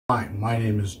Hi, my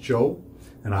name is Joe,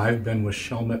 and I've been with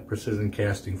Shelmet Precision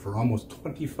Casting for almost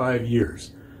 25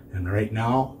 years. And right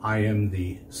now, I am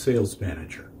the sales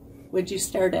manager. What'd you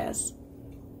start as?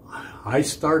 I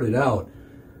started out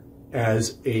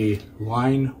as a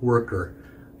line worker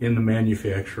in the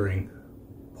manufacturing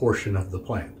portion of the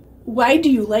plant. Why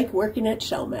do you like working at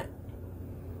Shelmet?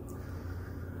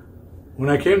 When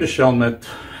I came to Shelmet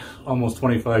almost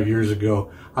 25 years ago,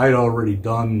 I had already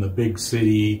done the big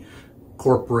city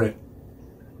corporate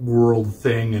world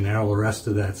thing and all the rest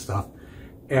of that stuff.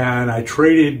 And I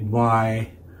traded my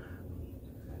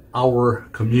hour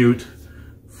commute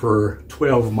for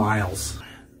 12 miles.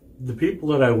 The people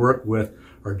that I work with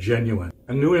are genuine.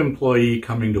 A new employee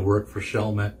coming to work for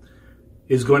Shelmet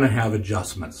is going to have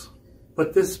adjustments.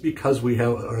 But this is because we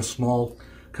have a small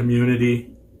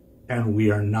community and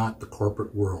we are not the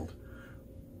corporate world.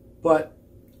 But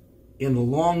in the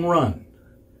long run,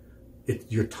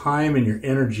 your time and your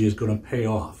energy is going to pay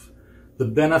off. The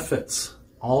benefits,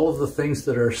 all of the things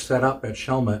that are set up at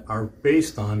Shelmet are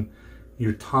based on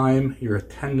your time, your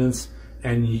attendance,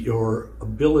 and your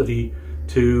ability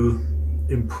to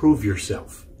improve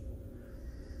yourself.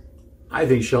 I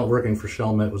think working for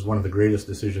Shelmet was one of the greatest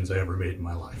decisions I ever made in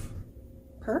my life.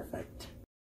 Perfect.